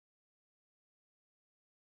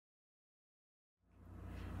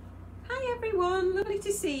everyone, lovely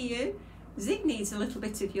to see you. Zig needs a little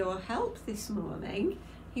bit of your help this morning.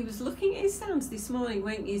 He was looking at his sounds this morning,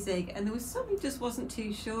 weren't you, Zig? And there was something he just wasn't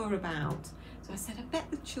too sure about. So I said, I bet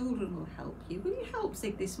the children will help you. Will you help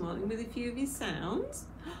Zig this morning with a few of his sounds?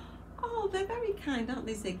 Oh, they're very kind, aren't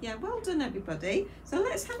they, Zig? Yeah, well done, everybody. So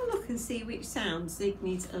let's have a look and see which sound Zig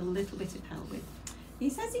needs a little bit of help with. He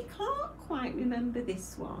says he can't quite remember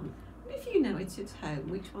this one. If you know it at home,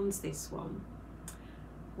 which one's this one?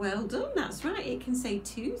 Well done, that's right. It can say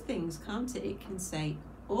two things, can't it? It can say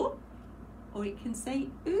or it can say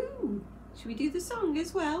ooh. Should we do the song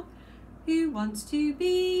as well? Who wants to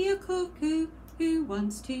be a cuckoo? Who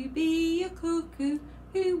wants to be a cuckoo?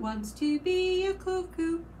 Who wants to be a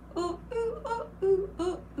cuckoo? Oh, ooh, oh, ooh,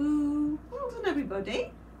 oh, ooh. Well done,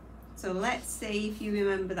 everybody. So let's see if you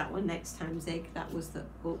remember that one next time, Zig. That was the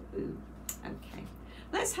oh, ooh. Okay.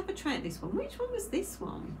 Let's have a try at this one. Which one was this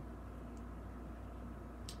one?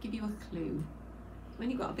 Give you a clue. When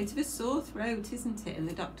you've got a bit of a sore throat, isn't it? And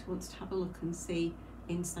the doctor wants to have a look and see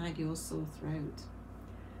inside your sore throat.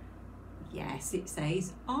 Yes, it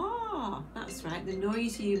says ah. That's right, the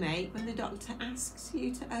noise you make when the doctor asks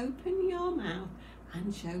you to open your mouth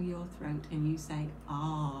and show your throat and you say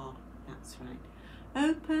ah. That's right.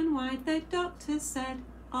 Open wide, the doctor said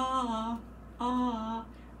ah, ah.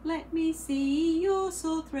 Let me see your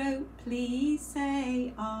sore throat, please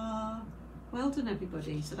say ah. Well done,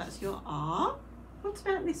 everybody. So that's your ah. What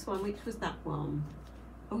about this one? Which was that one?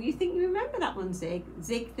 Oh, you think you remember that one, Zig?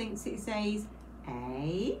 Zig thinks it says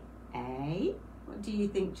A, A. What do you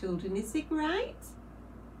think, children? Is Zig right?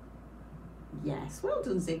 Yes, well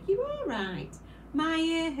done, Zig. You are right. My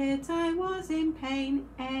ear hurt, I was in pain.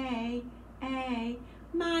 A, A.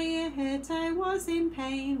 My ear hurt, I was in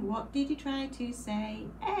pain. What did you try to say?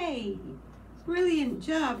 A. Brilliant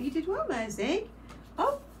job. You did well there, Zig.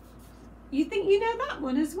 Oh, you think you know that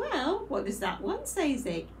one as well? What does that one say,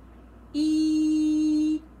 Zig?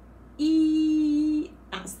 E, E.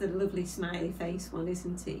 That's the lovely smiley face one,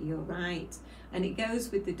 isn't it? You're right. And it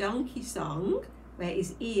goes with the donkey song, where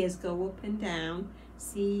his ears go up and down.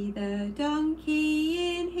 See the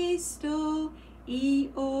donkey in his stall.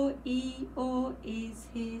 E-or is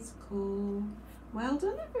his call. Well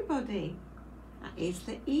done, everybody. That is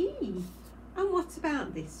the E. And what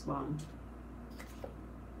about this one?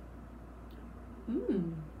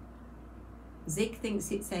 Zig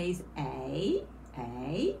thinks it says A,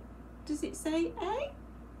 A. Does it say A?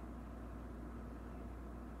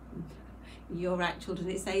 You're right, children.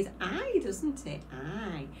 It says I, doesn't it?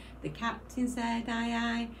 I. The captain said aye,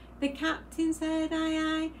 aye. The captain said aye,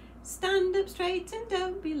 aye. Stand up straight and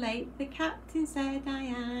don't be late. The captain said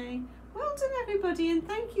aye, aye. Well done, everybody, and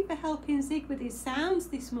thank you for helping Zig with his sounds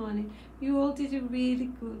this morning. You all did a really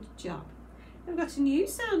good job. I've got a new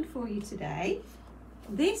sound for you today.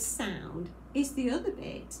 This sound is the other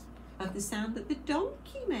bit of the sound that the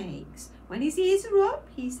donkey makes. When his ears are up,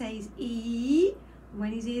 he says E.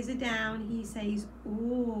 When his ears are down, he says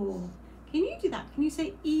O. Can you do that? Can you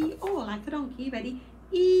say E, O, like a donkey? Ready?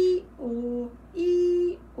 E, O,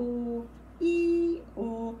 E, O, E,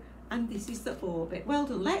 O. And this is the O bit. Well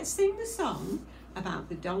done. Let's sing the song about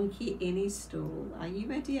the donkey in his stall. Are you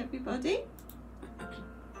ready, everybody?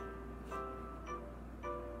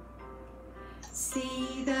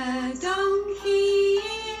 See the donkey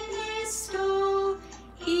in his stall.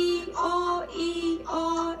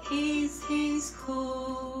 E-O is his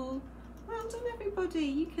call. Well done, everybody.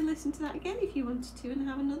 You can listen to that again if you wanted to and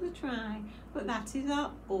have another try. But that is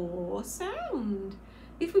our O sound.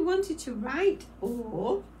 If we wanted to write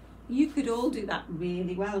O, you could all do that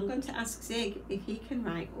really well. I'm going to ask Zig if he can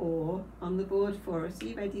write O on the board for us. Are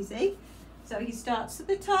you ready, Zig? So he starts at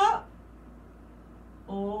the top,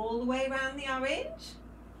 all the way around the orange.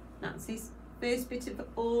 That's his first bit of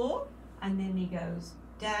O. And then he goes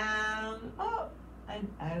down, up and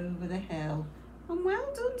over the hill. And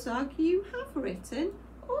well done, Zog, you have written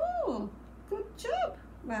O. Good job.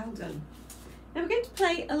 Well done. Now we're going to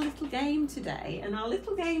play a little game today, and our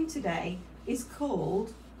little game today is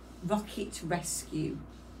called Rocket Rescue.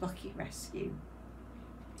 Rocket Rescue.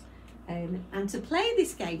 And to play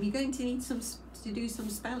this game, you're going to need to do some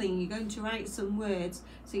spelling. You're going to write some words.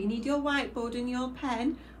 So you need your whiteboard and your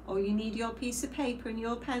pen, or you need your piece of paper and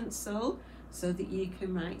your pencil so that you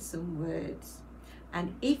can write some words.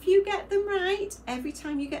 And if you get them right, every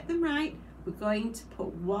time you get them right, we're going to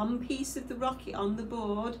put one piece of the rocket on the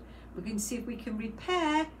board. We're going to see if we can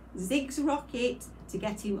repair Zig's rocket to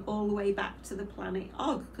get him all the way back to the planet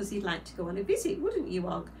Og, because he'd like to go on a visit, wouldn't you,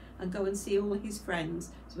 Og, and go and see all his friends.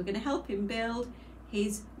 So we're going to help him build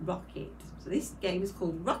his rocket. So this game is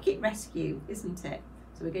called Rocket Rescue, isn't it?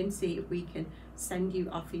 So we're going to see if we can send you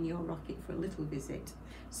off in your rocket for a little visit.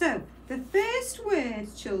 So the first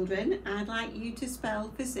word, children, I'd like you to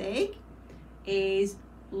spell for Zig is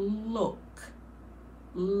look.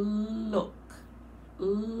 Look.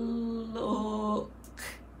 Look.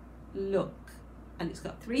 Look. And it's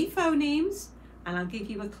got 3 phonemes, and I'll give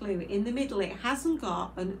you a clue. In the middle it hasn't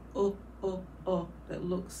got an that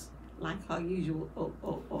looks like our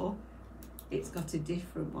usual It's got a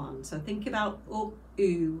different one. So think about oo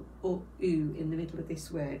in the middle of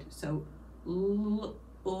this word. So look,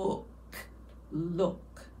 look,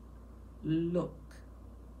 look.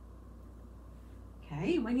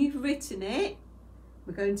 Okay, when you've written it,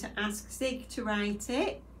 we're going to ask Zig to write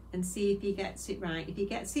it and see if he gets it right. If he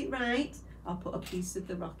gets it right, I'll put a piece of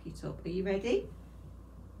the rocket up. Are you ready?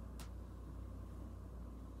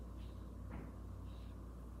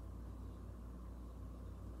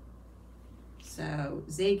 So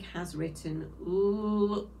Zig has written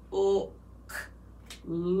look,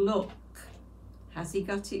 look. Has he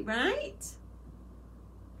got it right?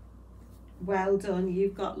 Well done,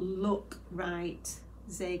 you've got look right,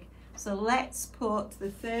 Zig. So let's put the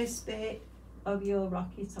first bit of your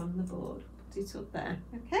rocket on the board. Put it up there,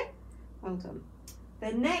 okay? Well done.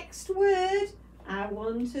 The next word I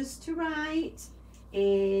want us to write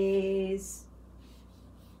is,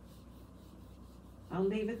 I'll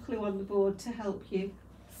leave a clue on the board to help you.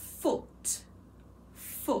 Foot,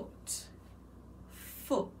 foot,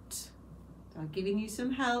 foot. So I'm giving you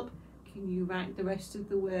some help. Can you write the rest of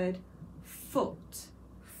the word foot,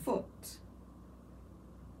 foot?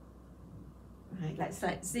 Right, let's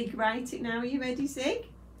let Zig write it now. Are you ready, Zig?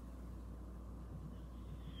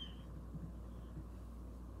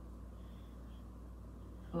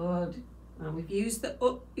 Good. Now we've used the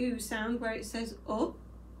oo sound where it says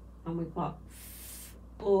and we've got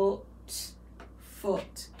foot,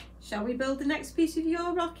 foot. Shall we build the next piece of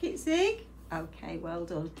your rocket, Zig? Okay, well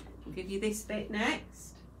done. We'll give you this bit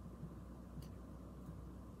next.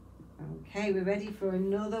 Okay, we're ready for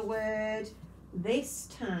another word. This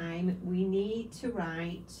time we need to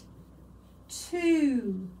write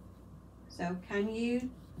 2. So can you,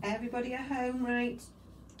 everybody at home, write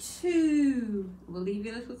 2? We'll leave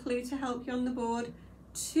you a little clue to help you on the board.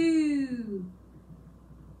 2.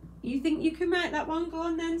 You think you can write that one? Go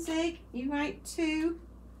on then, Zig. You write 2.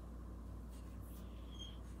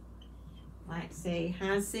 Let's see,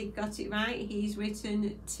 has Zig got it right? He's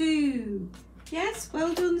written 2. Yes,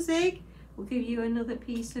 well done, Zig. We'll give you another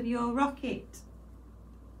piece of your rocket.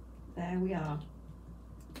 There we are.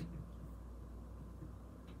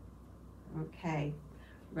 Okay,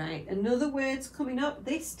 right, another word's coming up.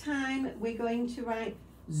 This time we're going to write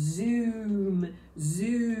zoom,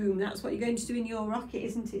 zoom. That's what you're going to do in your rocket,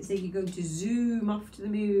 isn't it, Zig? You're going to zoom off to the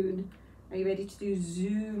moon. Are you ready to do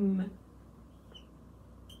zoom?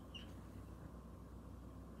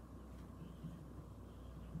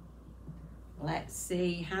 Let's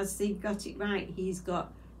see, has Zig got it right? He's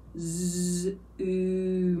got zoom,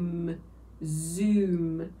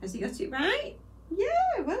 zoom. Has he got it right?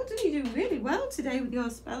 Yeah, well done. You're doing really well today with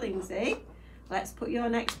your spelling, Zig. Let's put your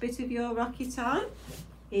next bit of your rocket on.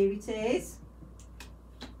 Here it is.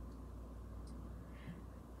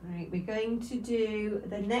 Right, we're going to do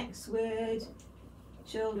the next word,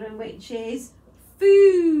 children, which is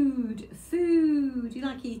food, food. You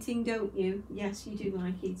like eating, don't you? Yes, you do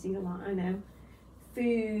like eating a lot, I know.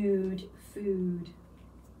 Food, food.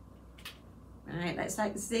 Right, let's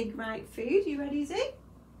let Zig write food. You ready, Zig?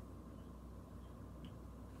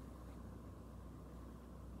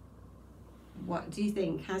 What do you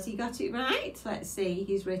think? Has he got it right? Let's see.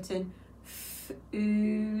 He's written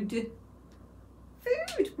food.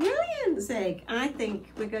 Food. Brilliant, Zig. I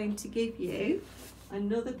think we're going to give you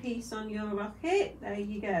another piece on your rocket. There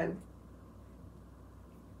you go.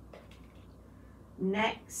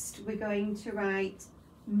 Next, we're going to write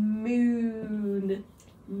moon,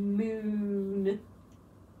 moon.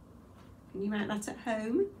 Can you write that at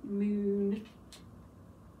home? Moon.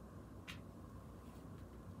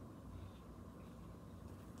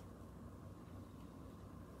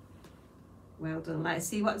 Well done. Let's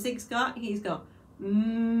see what Zig's got. He's got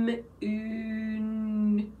moon.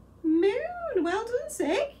 Moon. Well done,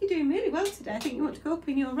 Zig. You're doing really well today. I think you want to go up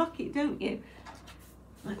in your rocket, don't you?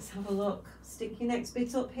 Let's have a look. Stick your next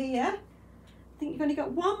bit up here. I think you've only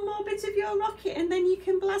got one more bit of your rocket and then you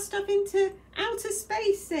can blast off into outer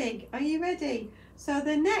space, Zig. Are you ready? So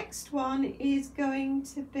the next one is going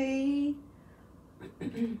to be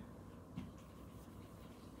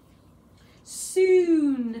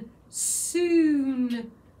soon,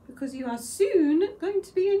 soon, because you are soon going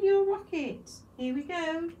to be in your rocket. Here we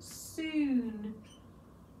go, soon.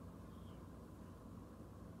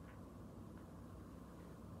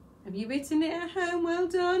 Have you written it at home? Well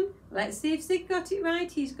done. Let's see if Zig got it right.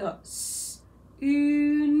 He's got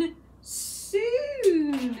soon.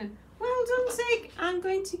 Well done, Zig. I'm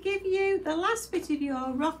going to give you the last bit of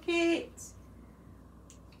your rocket.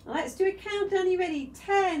 Let's do a countdown. Are you ready?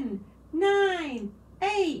 10, 9,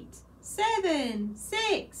 8, 7,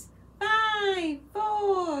 6, 5,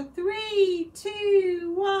 4, 3,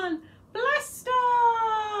 2, 1. Blast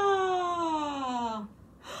off!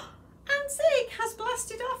 And Zig has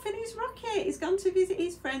blasted off in his rocket. He's gone to visit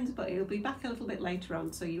his friends, but he'll be back a little bit later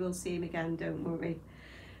on, so you will see him again, don't worry.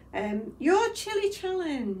 Your chili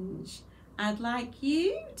challenge. I'd like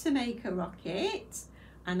you to make a rocket,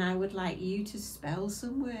 and I would like you to spell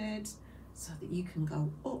some words so that you can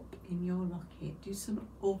go up in your rocket. Do some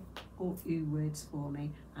up or oo words for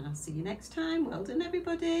me, and I'll see you next time. Well done,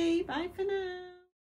 everybody. Bye for now.